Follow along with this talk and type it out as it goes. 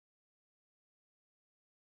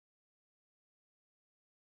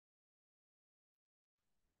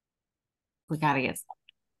we got to get started.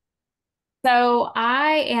 So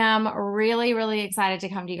I am really, really excited to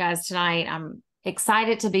come to you guys tonight. I'm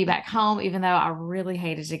excited to be back home, even though I really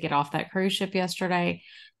hated to get off that cruise ship yesterday.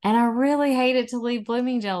 And I really hated to leave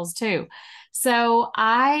Bloomingdale's too. So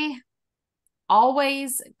I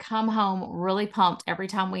always come home really pumped every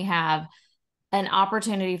time we have an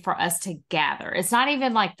opportunity for us to gather. It's not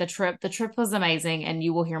even like the trip. The trip was amazing, and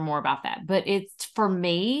you will hear more about that. But it's for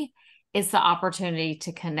me, it's the opportunity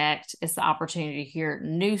to connect. It's the opportunity to hear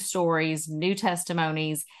new stories, new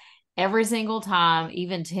testimonies every single time.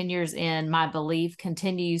 Even 10 years in, my belief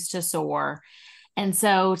continues to soar. And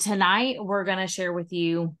so tonight we're going to share with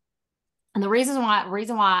you. And the reason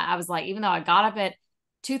why I was like, even though I got up at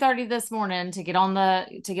 2:30 this morning to get on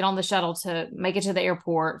the shuttle to make it to the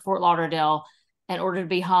airport, Fort Lauderdale, in order to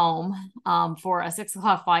be home for a 6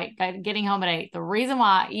 o'clock flight, getting home at 8. The reason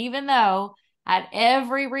why, even though I had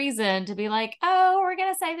every reason to be like, oh, we're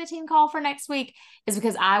gonna save the team call for next week, is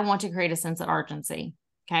because I want to create a sense of urgency.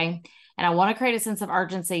 Okay. And I want to create a sense of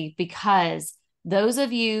urgency because those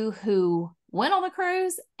of you who went on the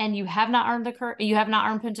cruise and you have not earned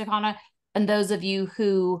Punta Cana, and those of you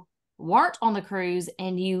who weren't on the cruise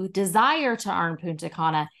and you desire to earn Punta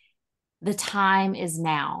Cana, the time is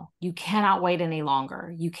now. You cannot wait any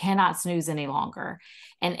longer. You cannot snooze any longer.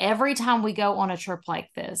 And every time we go on a trip like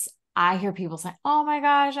this, I hear people say, oh my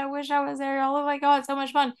gosh, I wish I was there. Oh my God, so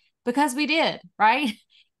much fun. Because we did, right?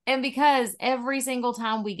 And because every single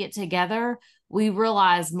time we get together, we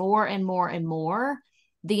realize more and more and more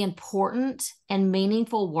the important and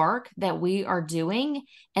meaningful work that we are doing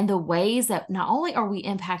and the ways that not only are we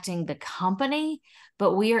impacting the company,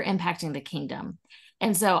 but we are impacting the kingdom.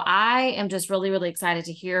 And so I am just really, really excited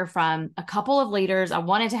to hear from a couple of leaders. I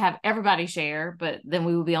wanted to have everybody share, but then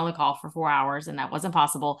we would be on the call for 4 hours and that wasn't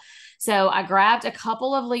possible. So I grabbed a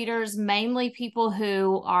couple of leaders, mainly people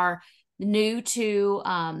who are new to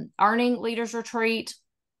Earning Leaders Retreat,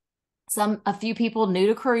 a few people new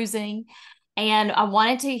to cruising. And I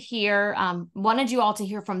wanted you all to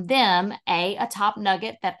hear from them, a top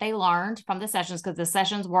nugget that they learned from the sessions, because the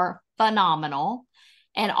sessions were phenomenal.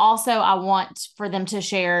 And also, I want for them to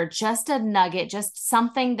share just a nugget, just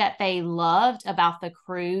something that they loved about the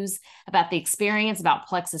cruise, about the experience, about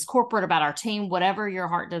Plexus Corporate, about our team, whatever your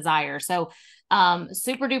heart desires. So,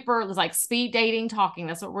 super duper, it was like speed dating talking.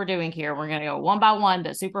 That's what we're doing here. We're going to go one by one,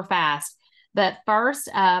 but super fast. But first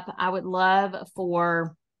up, I would love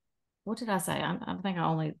for, what did I say? I think I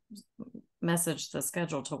only messaged the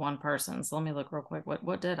schedule to one person. So let me look real quick.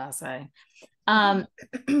 What did I say?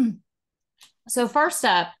 So first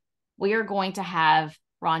up, we are going to have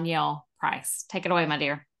Ronielle Price. Take it away, my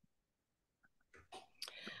dear.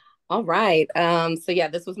 All right. So yeah,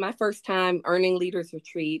 this was my first time Earning Leaders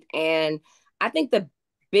Retreat. And I think the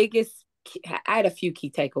biggest, I had a few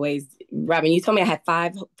key takeaways. Robin, you told me I had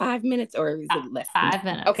five minutes, or is it less? 5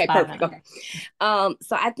 minutes. Okay, 5 perfect. minutes. Okay.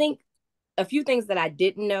 So I think a few things that I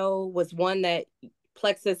didn't know was, one, that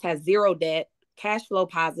Plexus has zero debt, cash flow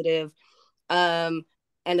positive,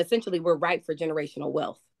 and essentially we're ripe for generational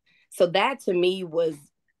wealth. So that to me was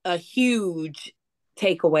a huge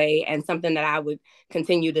takeaway, and something that I would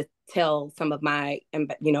continue to tell some of my,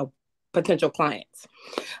 potential clients.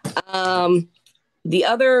 The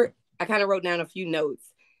other, I kind of wrote down a few notes.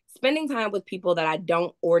 Spending time with people that I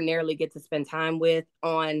don't ordinarily get to spend time with,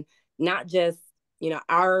 on not just,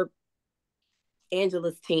 our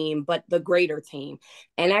Angela's team, but the greater team,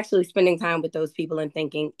 and actually spending time with those people and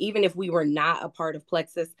thinking, even if we were not a part of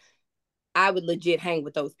Plexus, I would legit hang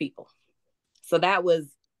with those people. So that was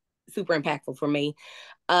super impactful for me.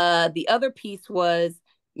 The other piece was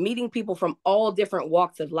meeting people from all different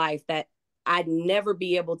walks of life that I'd never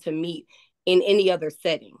be able to meet in any other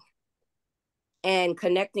setting, and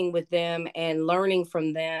connecting with them and learning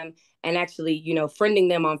from them, and actually, friending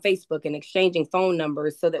them on Facebook and exchanging phone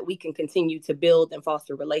numbers so that we can continue to build and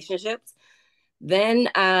foster relationships. Then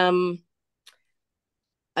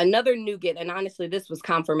another nougat, and honestly, this was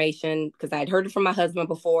confirmation because I'd heard it from my husband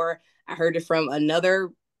before. I heard it from another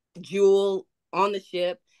jewel on the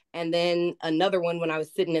ship, and then another one when I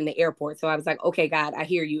was sitting in the airport. So I was like, okay, God, I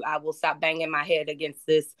hear you. I will stop banging my head against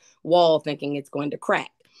this wall thinking it's going to crack.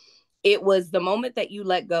 It was the moment that you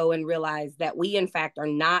let go and realize that we, in fact, are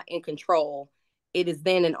not in control. It is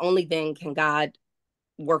then and only then can God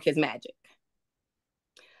work his magic.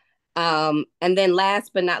 And then last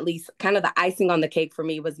but not least, kind of the icing on the cake for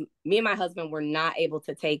me was, me and my husband were not able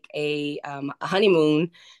to take a honeymoon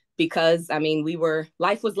because,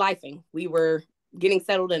 life was lifing. We were getting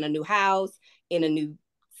settled in a new house, in a new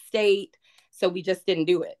state. So we just didn't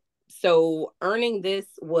do it. So earning this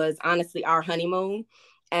was honestly our honeymoon.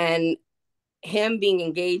 And him being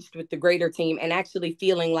engaged with the greater team and actually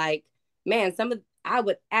feeling like, man, I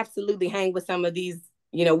would absolutely hang with some of these,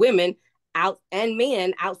 women out and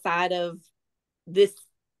men outside of this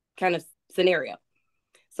kind of scenario.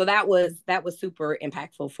 So that was super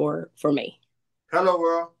impactful for me. Hello,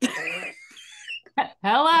 world.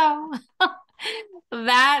 Hello.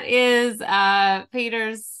 That is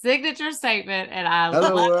Peter's signature statement, and I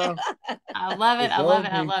love it. I love it. I love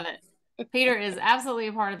it. I love it. Peter is absolutely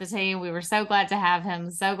a part of the team. We were so glad to have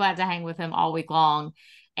him, so glad to hang with him all week long.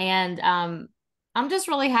 And I'm just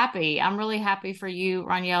really happy. I'm really happy for you,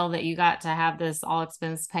 Ronielle, that you got to have this all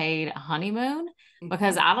expense paid honeymoon,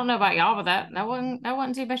 because I don't know about y'all, but that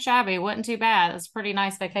wasn't too shabby. It wasn't too bad. It's a pretty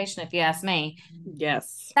nice vacation if you ask me.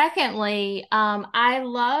 Yes. Secondly, I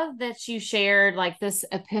love that you shared like this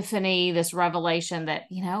epiphany, this revelation that,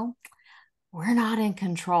 we're not in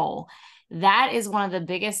control. That is one of the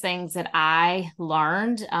biggest things that I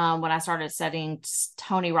learned when I started studying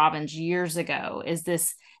Tony Robbins years ago, is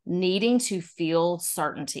this needing to feel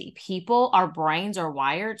certainty. Our brains are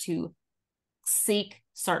wired to seek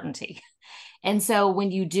certainty. And so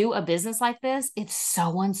when you do a business like this, it's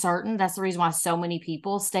so uncertain. That's the reason why so many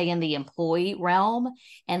people stay in the employee realm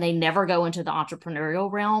and they never go into the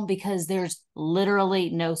entrepreneurial realm, because there's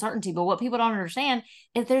literally no certainty. But what people don't understand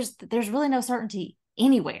is there's really no certainty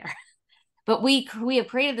anywhere. But we have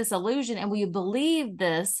created this illusion, and we believe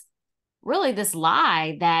this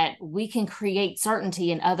lie that we can create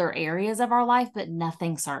certainty in other areas of our life, but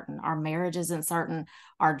nothing's certain. Our marriage isn't certain.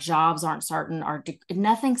 Our jobs aren't certain.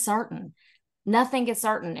 Nothing's certain. Nothing is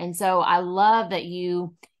certain. And so I love that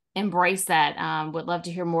you embrace that. Would love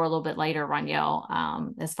to hear more a little bit later,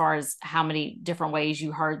 Ronielle, as far as how many different ways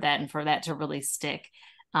you heard that and for that to really stick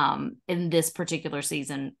in this particular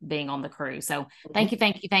season being on the cruise. So thank you.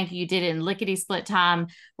 You did it in lickety split time.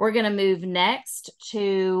 We're going to move next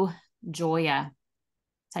to Joya.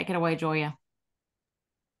 Take it away, Joya.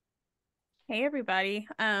 Hey, everybody.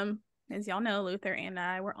 As y'all know, Luther and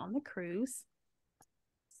I were on the cruise.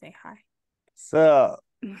 Say hi. So,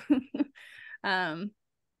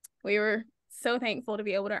 we were so thankful to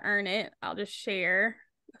be able to earn it. I'll just share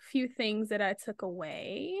a few things that I took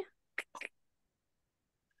away.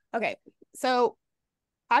 Okay, so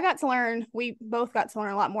we both got to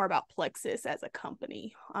learn a lot more about Plexus as a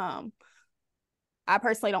company. I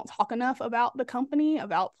personally don't talk enough about the company,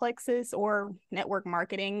 about Plexus or network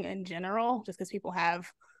marketing in general, just because people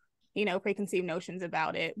have, preconceived notions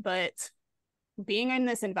about it. But being in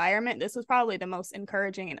this environment, this was probably the most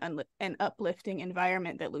encouraging and uplifting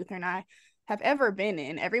environment that Luther and I have ever been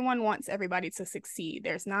in. Everyone wants everybody to succeed.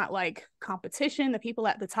 There's not like competition. The people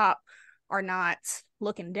at the top are not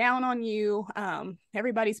looking down on you.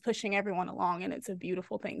 Everybody's pushing everyone along, and it's a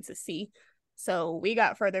beautiful thing to see. So we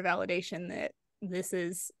got further validation that this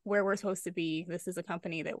is where we're supposed to be. This is a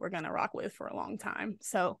company that we're going to rock with for a long time.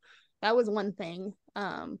 So that was one thing.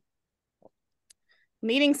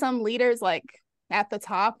 Meeting some leaders like at the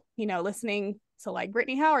top, listening to like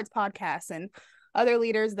Brittany Howard's podcast and other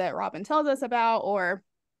leaders that Robin tells us about, or,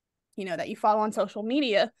 that you follow on social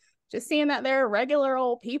media, just seeing that they're regular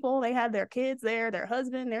old people. They had their kids there, their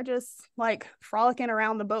husband, they're just like frolicking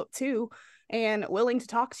around the boat too and willing to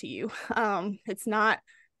talk to you. It's not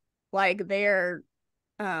like they're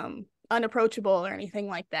unapproachable or anything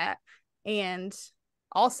like that. And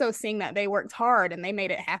also seeing that they worked hard and they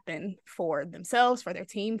made it happen for themselves, for their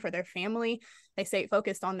team, for their family. They stayed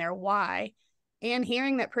focused on their why. And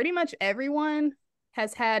hearing that pretty much everyone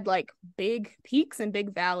has had like big peaks and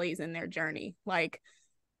big valleys in their journey. Like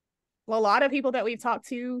a lot of people that we've talked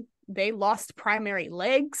to, they lost primary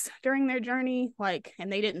legs during their journey,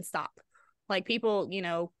 and they didn't stop. Like people,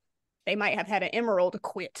 they might have had an emerald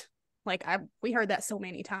quit. We heard that so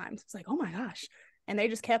many times. It's like, oh my gosh. And they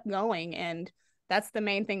just kept going. And that's the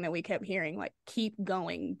main thing that we kept hearing, like, keep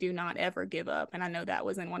going, do not ever give up. And I know that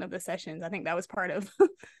was in one of the sessions. I think that was part of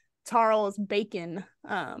Charles Bacon.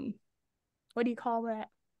 What do you call that?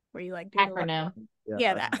 Where you like do acronym.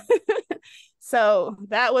 Yeah, that. So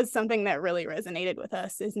that was something that really resonated with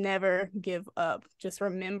us, is never give up. Just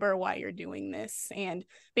remember why you're doing this. And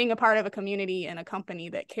being a part of a community and a company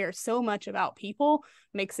that cares so much about people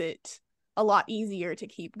makes it a lot easier to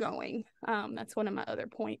keep going. That's one of my other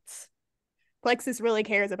points. Plexus really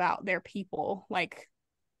cares about their people. Like,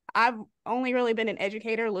 I've only really been an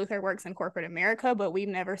educator. Luther works in corporate America, but we've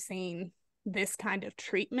never seen this kind of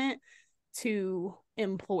treatment to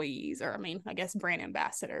employees, or I guess brand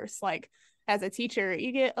ambassadors. Like, as a teacher,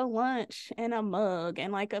 you get a lunch and a mug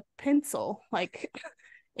and like a pencil. Like,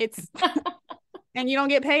 it's and you don't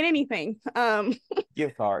get paid anything.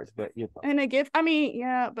 Gift cards, but and a gift.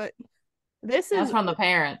 Yeah, but that's from the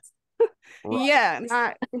parents. Right. Yeah,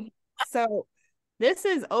 not so this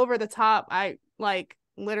is over the top. I like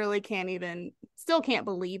literally still can't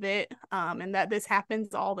believe it. And that this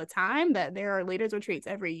happens all the time, that there are leaders retreats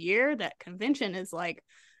every year, that convention is like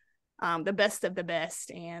the best of the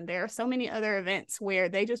best. And there are so many other events where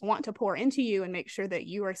they just want to pour into you and make sure that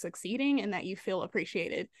you are succeeding and that you feel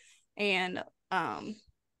appreciated and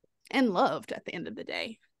loved at the end of the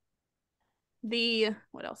day.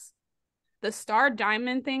 What else? The Star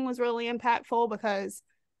Diamond thing was really impactful because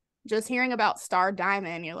just hearing about Star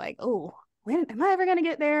Diamond, you're like, oh, when am I ever going to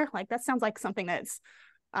get there? Like, that sounds like something that's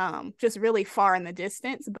just really far in the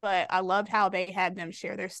distance. But I loved how they had them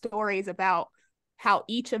share their stories about how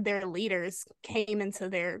each of their leaders came onto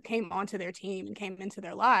their team and came into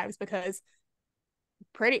their lives, because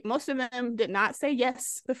most of them did not say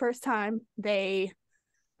yes the first time. They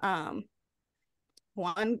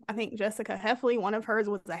one, I think Jessica Heffley, one of hers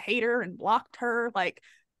was a hater and blocked her, like,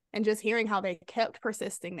 and just hearing how they kept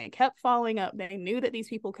persisting, they kept following up, they knew that these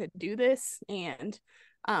people could do this, and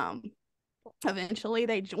eventually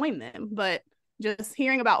they joined them. But just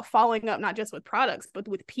hearing about following up, not just with products, but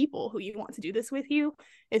with people who you want to do this with you,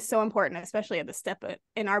 is so important, especially at the step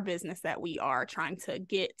in our business that we are trying to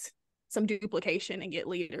get some duplication and get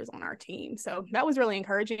leaders on our team. So that was really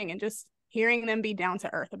encouraging, and just hearing them be down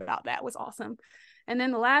to earth about that was awesome. And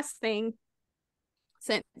then the last thing,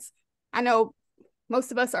 since I know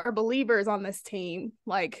most of us are believers on this team,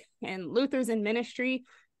 like, and Luther's in ministry,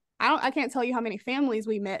 I can't tell you how many families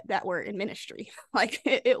we met that were in ministry. Like,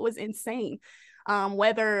 it was insane.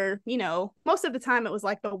 Whether, most of the time it was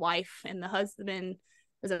like the wife and the husband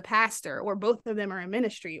is a pastor, or both of them are in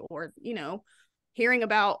ministry, or, hearing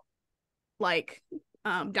about like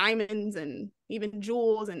diamonds and even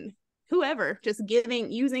jewels and whoever just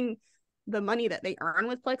using the money that they earn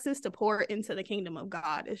with Plexus to pour into the kingdom of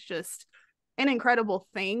God is just an incredible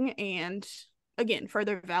thing. And again,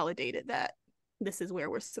 further validated that this is where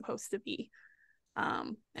we're supposed to be.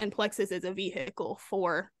 And Plexus is a vehicle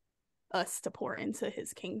for us to pour into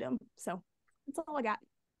his kingdom. So that's all I got.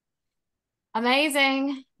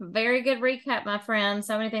 Amazing. Very good recap, my friend.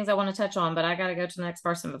 So many things I want to touch on, but I got to go to the next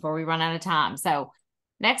person before we run out of time. So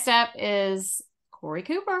next up is Corey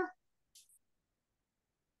Cooper.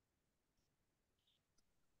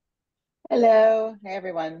 Hello, hey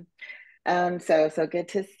everyone. So good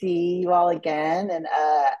to see you all again. And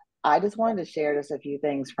I just wanted to share just a few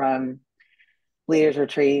things from Leaders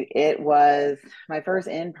Retreat. It was my first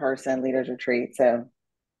in-person Leaders Retreat, so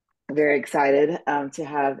very excited to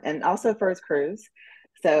have, and also first cruise.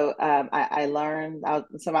 So I learned,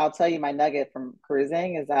 I'll tell you my nugget from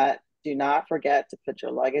cruising is that do not forget to put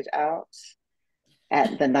your luggage out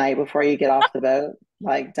at the night before you get off the boat.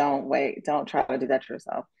 Like, don't try to do that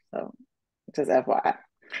yourself. So just FYI.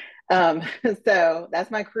 So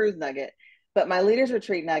that's my cruise nugget. But my Leaders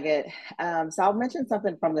Retreat nugget, so I'll mention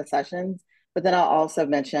something from the sessions, but then I'll also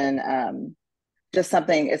mention just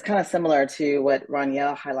something, it's kind of similar to what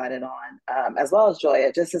Ronielle highlighted on, as well as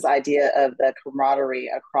Joya, just this idea of the camaraderie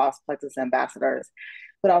across Plexus ambassadors.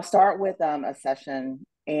 But I'll start with a session,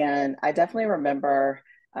 and I definitely remember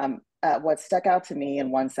what stuck out to me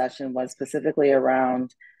in one session was specifically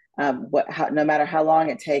around no matter how long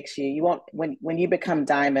it takes you won't, when you become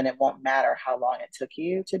diamond, it won't matter how long it took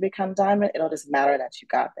you to become diamond. It'll just matter that you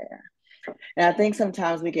got there. And I think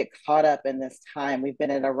sometimes we get caught up in this time. We've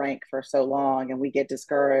been in a rank for so long, and we get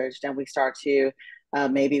discouraged, and we start to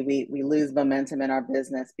maybe we lose momentum in our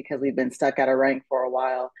business because we've been stuck at a rank for a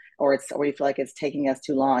while, or we feel like it's taking us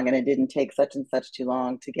too long, and it didn't take such and such too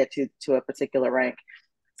long to get to a particular rank.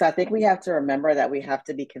 So I think we have to remember that we have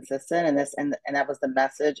to be consistent in this, and that was the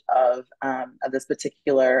message of this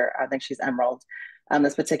particular, I think she's Emerald,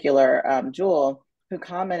 this particular Jewel, who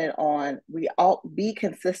commented on, we all be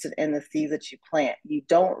consistent in the seeds that you plant. You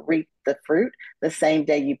don't reap the fruit the same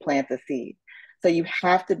day you plant the seed. So you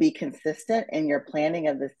have to be consistent in your planting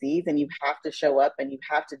of the seeds, and you have to show up, and you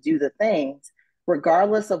have to do the things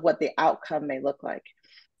regardless of what the outcome may look like.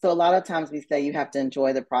 So a lot of times we say you have to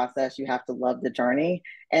enjoy the process, you have to love the journey.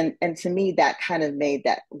 And to me, that kind of made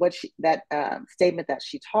that statement that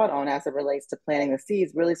she taught on as it relates to planting the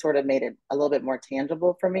seeds really sort of made it a little bit more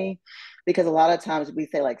tangible for me, because a lot of times we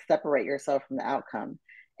say, like, separate yourself from the outcome.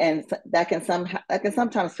 And that can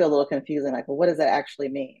sometimes feel a little confusing, like, well, what does that actually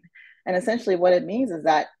mean? And essentially what it means is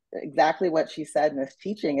that exactly what she said in this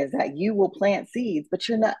teaching is that you will plant seeds, but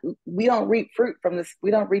we don't reap fruit from this. We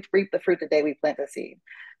don't reap the fruit the day we plant the seed.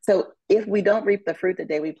 So if we don't reap the fruit the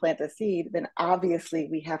day we plant the seed, then obviously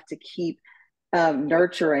we have to keep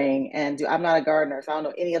nurturing I'm not a gardener, so I don't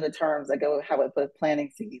know any other terms that go how it put planting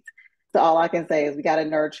seeds. So all I can say is we got to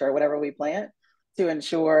nurture whatever we plant. to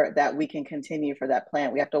ensure that we can continue for that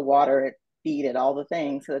plant. We have to water it, feed it, all the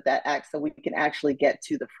things so that acts so we can actually get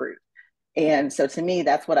to the fruit. And so to me,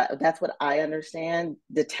 that's what I understand.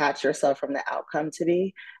 Detach yourself from the outcome to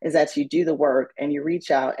be is that you do the work and you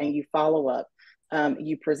reach out and you follow up,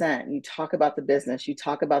 you present, you talk about the business, you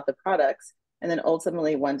talk about the products, and then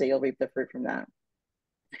ultimately one day you'll reap the fruit from that.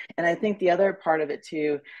 And I think the other part of it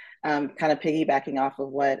too, kind of piggybacking off of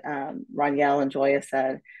what Roniel and Joya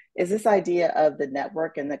said, is this idea of the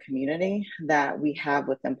network and the community that we have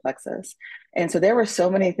within Plexus. And so there were so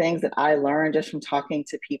many things that I learned just from talking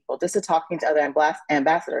to people, just to talking to other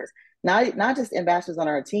ambassadors, not just ambassadors on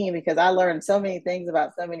our team, because I learned so many things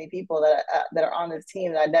about so many people that are on this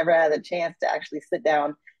team that I never had the chance to actually sit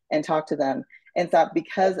down and talk to them. And so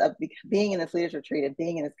because of being in this leaders retreat and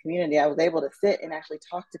being in this community, I was able to sit and actually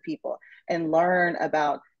talk to people and learn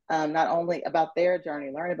about not only about their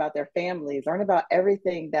journey, learn about their families, learn about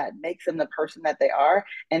everything that makes them the person that they are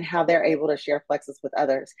and how they're able to share Plexus with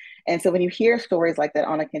others. And so when you hear stories like that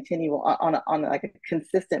on a continual, on like a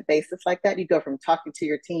consistent basis like that, you go from talking to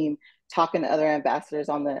your team, talking to other ambassadors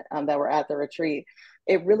on the that were at the retreat,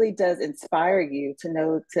 it really does inspire you to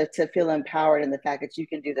know, to feel empowered in the fact that you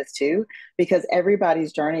can do this too, because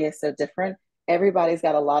everybody's journey is so different. Everybody's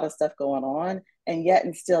got a lot of stuff going on, and yet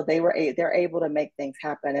and still they're able to make things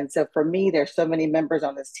happen. And so for me, there's so many members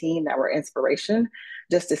on this team that were inspiration,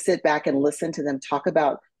 just to sit back and listen to them talk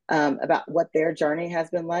about what their journey has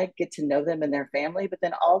been like, get to know them and their family, but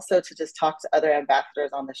then also to just talk to other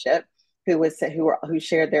ambassadors on the ship who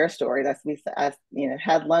shared their story. That's we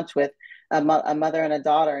had lunch with a mother and a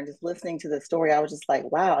daughter, and just listening to the story, I was just like,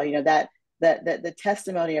 wow, that the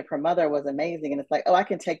testimony of her mother was amazing. And it's like, oh, I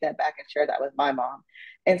can take that back and share that with my mom.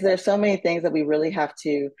 And so there's so many things that we really have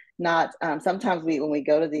to not, sometimes when we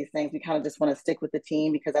go to these things, we kind of just want to stick with the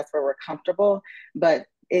team because that's where we're comfortable. But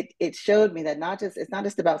it showed me that it's not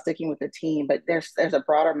just about sticking with the team, but there's a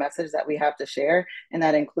broader message that we have to share. And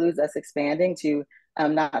that includes us expanding to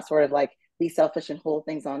not sort of like be selfish and hold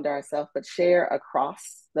things onto ourselves, but share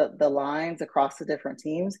across the lines, across the different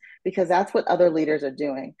teams, because that's what other leaders are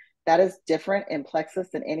doing. That is different in Plexus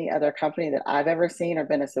than any other company that I've ever seen or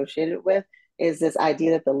been associated with, is this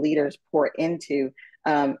idea that the leaders pour into,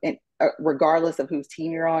 regardless of whose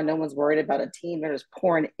team you're on. No one's worried about a team. They're just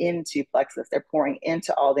pouring into Plexus. They're pouring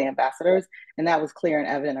into all the ambassadors. And that was clear and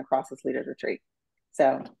evident across this leaders retreat.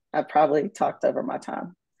 So I probably talked over my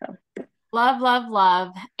time. So. Love, love,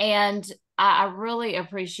 love. And I really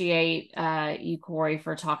appreciate you, Corey,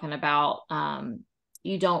 for talking about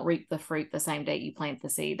you don't reap the fruit the same day you plant the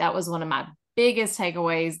seed. That was one of my biggest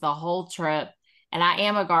takeaways the whole trip. And I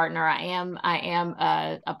am a gardener. I am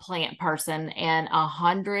a plant person, and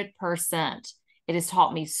 100%. It has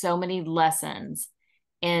taught me so many lessons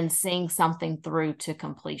in seeing something through to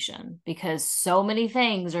completion, because so many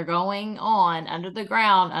things are going on under the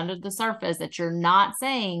ground, under the surface that you're not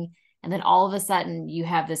seeing. And then all of a sudden you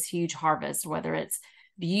have this huge harvest, whether it's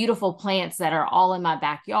beautiful plants that are all in my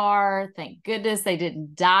backyard. Thank goodness they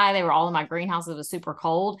didn't die. They were all in my greenhouse. It was super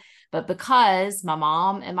cold. But because my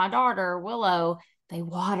mom and my daughter, Willow, they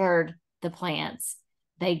watered the plants.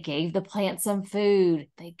 They gave the plants some food.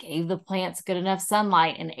 They gave the plants good enough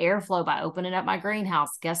sunlight and airflow by opening up my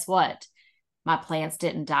greenhouse. Guess what? My plants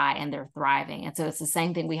didn't die and they're thriving. And so it's the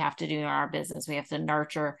same thing we have to do in our business. We have to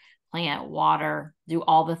nurture, plant, water, do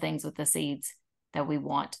all the things with the seeds that we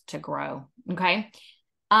want to grow. Okay.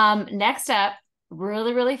 Next up,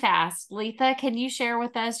 really, really fast. Letha, can you share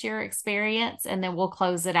with us your experience? And then we'll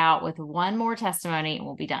close it out with one more testimony and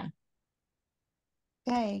we'll be done.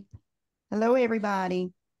 Okay. Hello,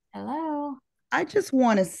 everybody. Hello. I just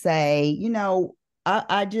want to say,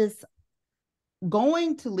 I just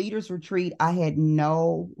going to Leaders Retreat, I had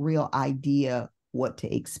no real idea what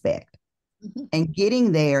to expect. Mm-hmm. And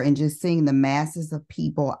getting there and just seeing the masses of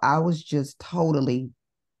people, I was just totally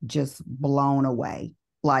just blown away.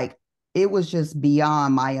 Like, it was just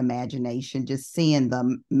beyond my imagination, just seeing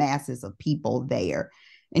the masses of people there.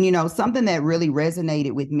 And, something that really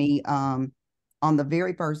resonated with me on the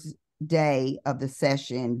very first day of the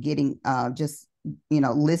session, getting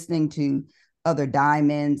listening to other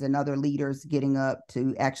diamonds and other leaders getting up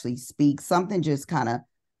to actually speak, something just kind of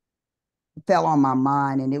fell on my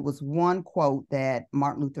mind. And it was one quote that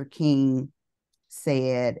Martin Luther King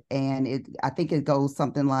said, and I think it goes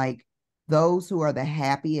something like, those who are the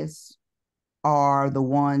happiest are the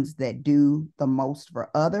ones that do the most for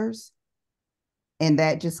others. And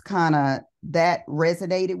that just that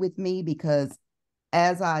resonated with me, because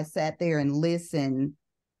as I sat there and listened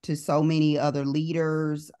to so many other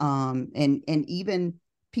leaders, and even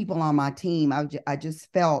people on my team, I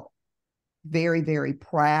just felt very, very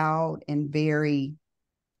proud and very,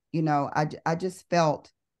 I just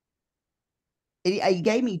felt it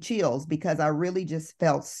gave me chills because I really just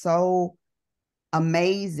felt so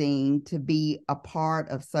amazing to be a part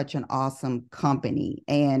of such an awesome company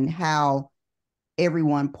and how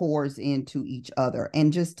everyone pours into each other,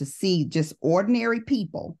 and just to see just ordinary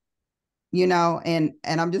people, and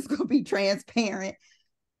I'm just going to be transparent.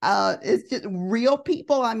 It's just real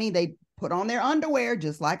people. I mean, they put on their underwear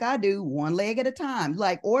just like I do, one leg at a time,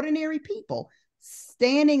 like ordinary people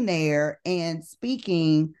standing there and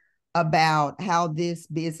speaking about how this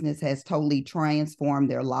business has totally transformed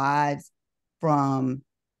their lives from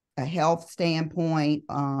a health standpoint,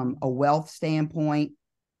 a wealth standpoint,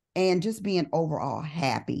 and just being overall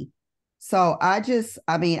happy. So I'm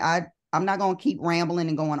not going to keep rambling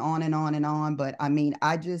and going on and on and on, but I mean,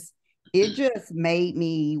 it just made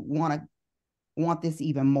me want this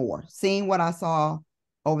even more. Seeing what I saw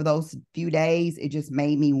over those few days, it just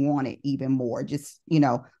made me want it even more. Just,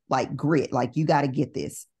 like grit, like you got to get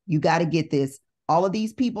this. You got to get this. All of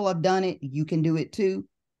these people have done it. You can do it too.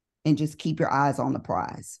 And just keep your eyes on the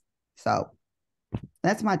prize. So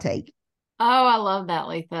that's my take. Oh, I love that,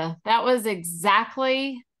 Letha. That was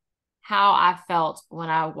exactly how I felt when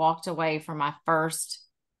I walked away from my first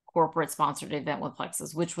corporate sponsored event with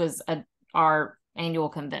Plexus, which was our annual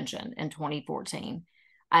convention in 2014.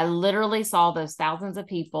 I literally saw those thousands of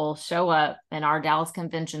people show up in our Dallas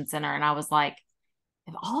Convention Center, and I was like,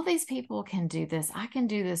 if all these people can do this, I can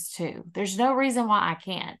do this too. There's no reason why I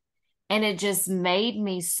can't. And it just made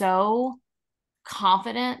me so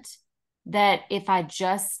confident that if I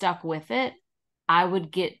just stuck with it, I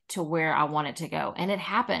would get to where I wanted to go. And it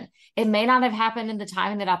happened. It may not have happened in the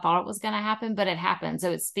time that I thought it was going to happen, but it happened.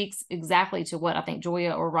 So it speaks exactly to what I think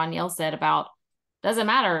Joya or Roniel said about, doesn't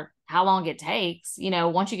matter how long it takes.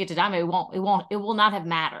 Once you get to Diamond, it will not have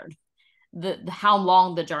mattered the how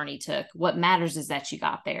long the journey took. What matters is that you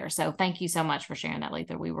got there. So thank you so much for sharing that,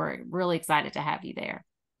 Letha. We were really excited to have you there.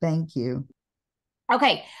 Thank you.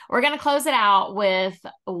 Okay, we're going to close it out with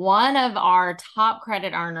one of our top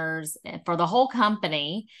credit earners for the whole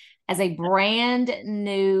company as a brand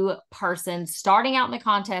new person starting out in the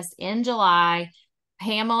contest in July.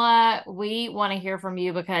 Pamela, we want to hear from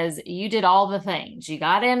you because you did all the things. You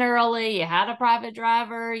got in early, you had a private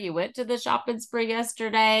driver, you went to the shopping spree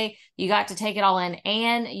yesterday, you got to take it all in,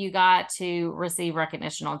 and you got to receive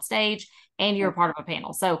recognition on stage, and you're a part of a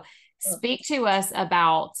panel. So speak to us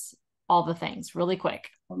about all the things really quick.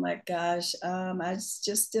 Oh my gosh. I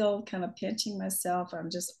just still kind of pinching myself. I'm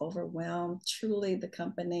just overwhelmed. Truly, the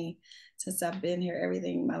company, since I've been here,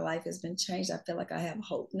 everything in my life has been changed. I feel like I have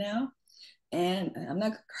hope now. And I'm not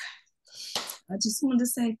gonna cry. I just wanted to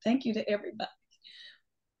say thank you to everybody.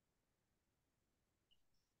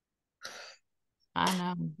 I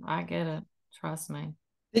know. I get it. Trust me.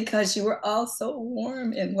 Because you were all so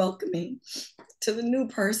warm and welcoming to the new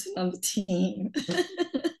person on the team.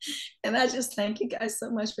 And I just thank you guys so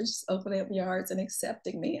much for just opening up your hearts and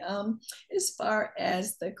accepting me. As far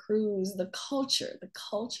as the cruise, the culture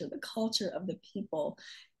of the people,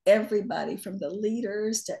 everybody from the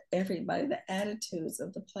leaders to everybody, the attitudes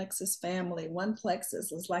of the Plexus family. One Plexus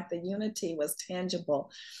was like the unity was tangible.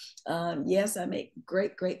 Yes, I met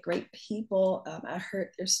great people. I heard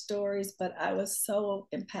their stories, but I was so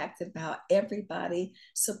impacted by how everybody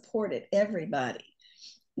supported everybody.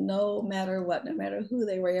 No matter what, no matter who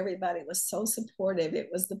they were, everybody was so supportive. It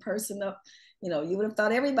was the person up, you would have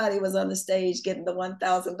thought everybody was on the stage getting the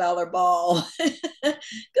 $1,000 ball.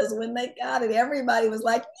 Because when they got it, everybody was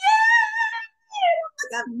like,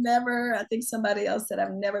 yeah! I think somebody else said,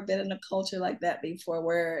 I've never been in a culture like that before,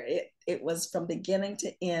 where it was from beginning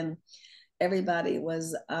to end. Everybody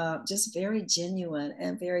was just very genuine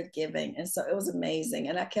and very giving. And so it was amazing.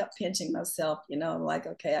 And I kept pinching myself, like,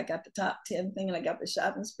 okay, I got the top 10 thing and I got the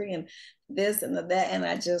shopping spree and this and that. And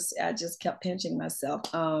I just kept pinching myself.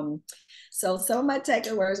 So some of my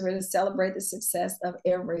takeaways were to celebrate the success of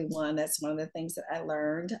everyone. That's one of the things that I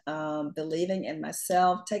learned. Believing in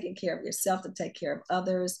myself, taking care of yourself to take care of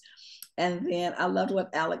others. And then I loved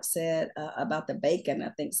what Alex said about the bacon. I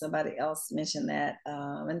think somebody else mentioned that.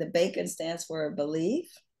 And the bacon stands for believe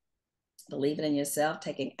it in yourself,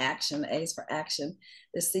 taking action. The A is for action.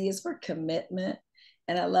 The C is for commitment.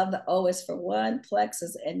 And I love the O is for one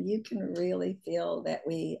Plexus. And you can really feel that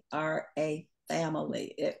we are a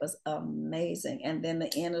family. It was amazing. And then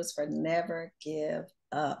the N is for never give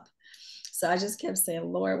up. So I just kept saying,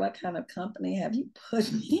 Lord, what kind of company have you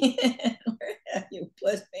put me in? Where have you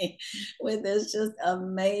put me with this just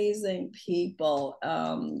amazing people?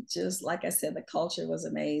 Just like I said, the culture was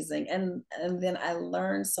amazing. And then I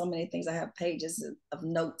learned so many things. I have pages of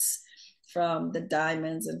notes from the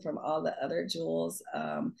diamonds and from all the other jewels.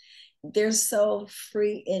 They're so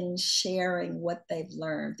free in sharing what they've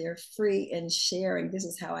learned. They're free in sharing, this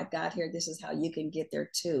is how I got here, this is how you can get there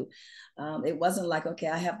too. It wasn't like, okay,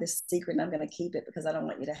 I have this secret and I'm going to keep it because I don't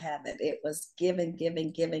want you to have it. It was giving,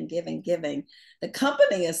 giving, giving, giving, giving. The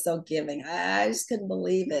company is so giving. I just couldn't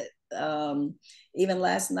believe it. Even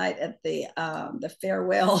last night at the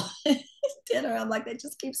farewell dinner, I'm like, they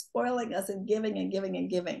just keep spoiling us and giving and giving and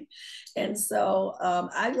giving. And so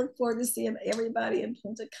I look forward to seeing everybody in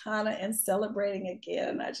Punta Cana and celebrating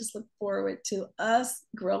again. I just look forward to us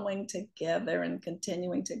growing together and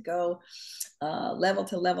continuing to go level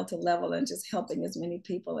to level to level and just helping as many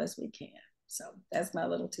people as we can. So that's my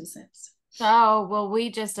little 2 cents. Oh, well, we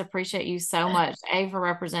just appreciate you so much, A, for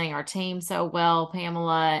representing our team so well,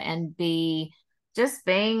 Pamela, and B, just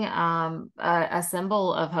being a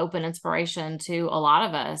symbol of hope and inspiration to a lot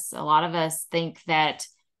of us. A lot of us think that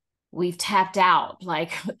we've tapped out.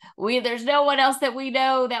 Like there's no one else that we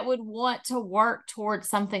know that would want to work towards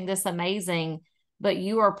something this amazing, but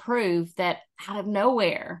you are proof that out of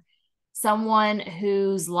nowhere, someone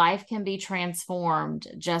whose life can be transformed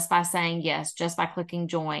just by saying yes, just by clicking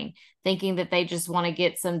join, thinking that they just want to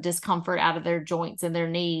get some discomfort out of their joints and their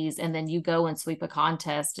knees, and then you go and sweep a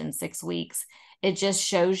contest in 6 weeks. It just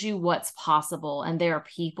shows you what's possible. And there are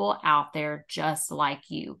people out there just like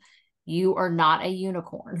you. You are not a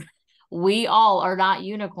unicorn. We all are not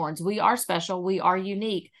unicorns. We are special. We are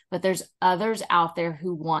unique, but there's others out there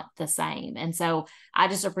who want the same. And so I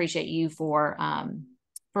just appreciate you for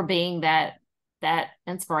being that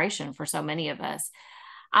inspiration for so many of us.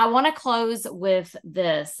 I want to close with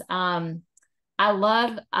this. I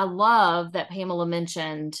love that Pamela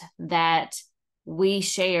mentioned that we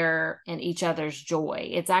share in each other's joy.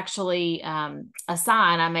 It's actually a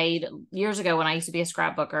sign I made years ago when I used to be a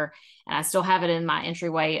scrapbooker, and I still have it in my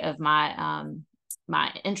entryway of my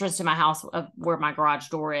my entrance to my house of where my garage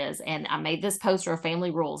door is. And I made this poster of family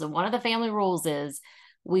rules. And one of the family rules is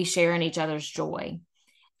we share in each other's joy.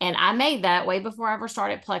 And I made that way before I ever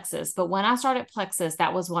started Plexus. But when I started Plexus,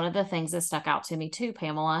 that was one of the things that stuck out to me too,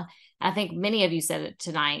 Pamela. I think many of you said it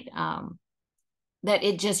tonight, that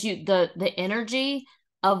it just, the energy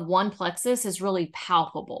of one Plexus is really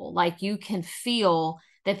palpable. Like you can feel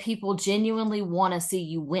that people genuinely want to see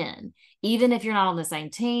you win, even if you're not on the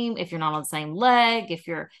same team, if you're not on the same leg, if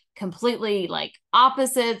you're completely like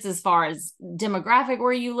opposites as far as demographic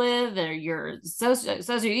where you live or your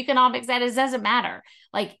socioeconomic status, doesn't matter.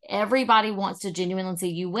 Like everybody wants to genuinely see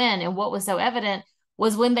you win. And what was so evident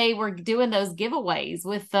was when they were doing those giveaways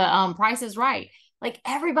with the Price is Right. Like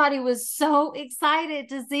everybody was so excited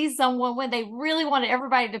to see someone win. They really wanted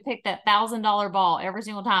everybody to pick that $1,000 ball every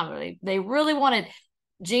single time. They really wanted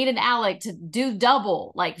Gene and Alec to do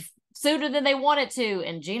double, like sooner than they wanted to.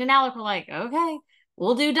 And Gene and Alec were like, okay,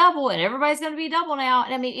 we'll do double, and everybody's going to be double now.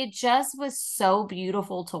 And I mean, it just was so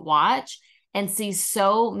beautiful to watch and see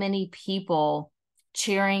so many people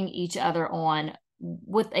cheering each other on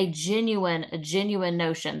with a genuine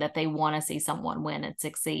notion that they want to see someone win and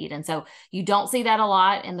succeed. And so you don't see that a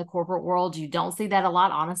lot in the corporate world. You don't see that a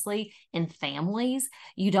lot, honestly, in families.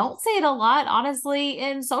 You don't see it a lot, honestly,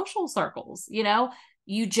 in social circles.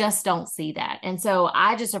 You just don't see that. And so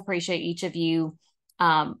I just appreciate each of you.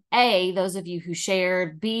 A, those of you who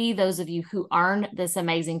shared, B, those of you who earned this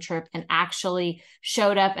amazing trip and actually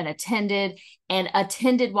showed up and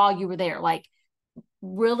attended while you were there, like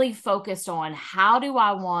really focused on how do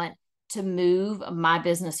I want to move my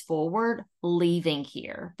business forward leaving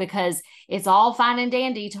here, because it's all fine and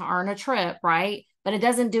dandy to earn a trip, right? But it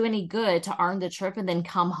doesn't do any good to earn the trip and then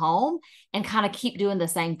come home and kind of keep doing the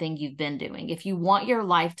same thing you've been doing. If you want your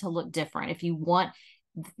life to look different, if you want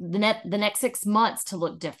the next 6 months to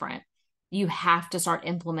look different, you have to start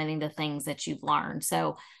implementing the things that you've learned.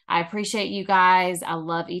 So I appreciate you guys. I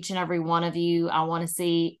love each and every one of you. I want to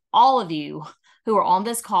see all of you who are on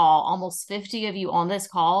this call, almost 50 of you on this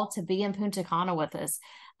call, to be in Punta Cana with us.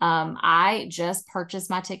 I just purchased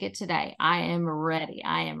my ticket today. I am ready.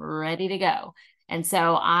 I am ready to go. And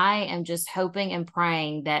so I am just hoping and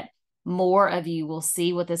praying that more of you will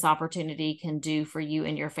see what this opportunity can do for you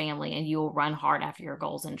and your family, and you will run hard after your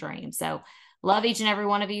goals and dreams. So love each and every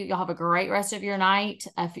one of you. You'll have a great rest of your night.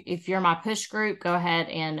 If you're my push group, go ahead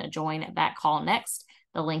and join that call next.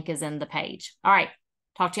 The link is in the page. All right.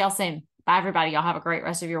 Talk to y'all soon. Bye, everybody. Y'all have a great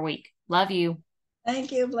rest of your week. Love you.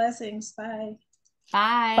 Thank you. Blessings. Bye.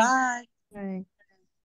 Bye. Bye.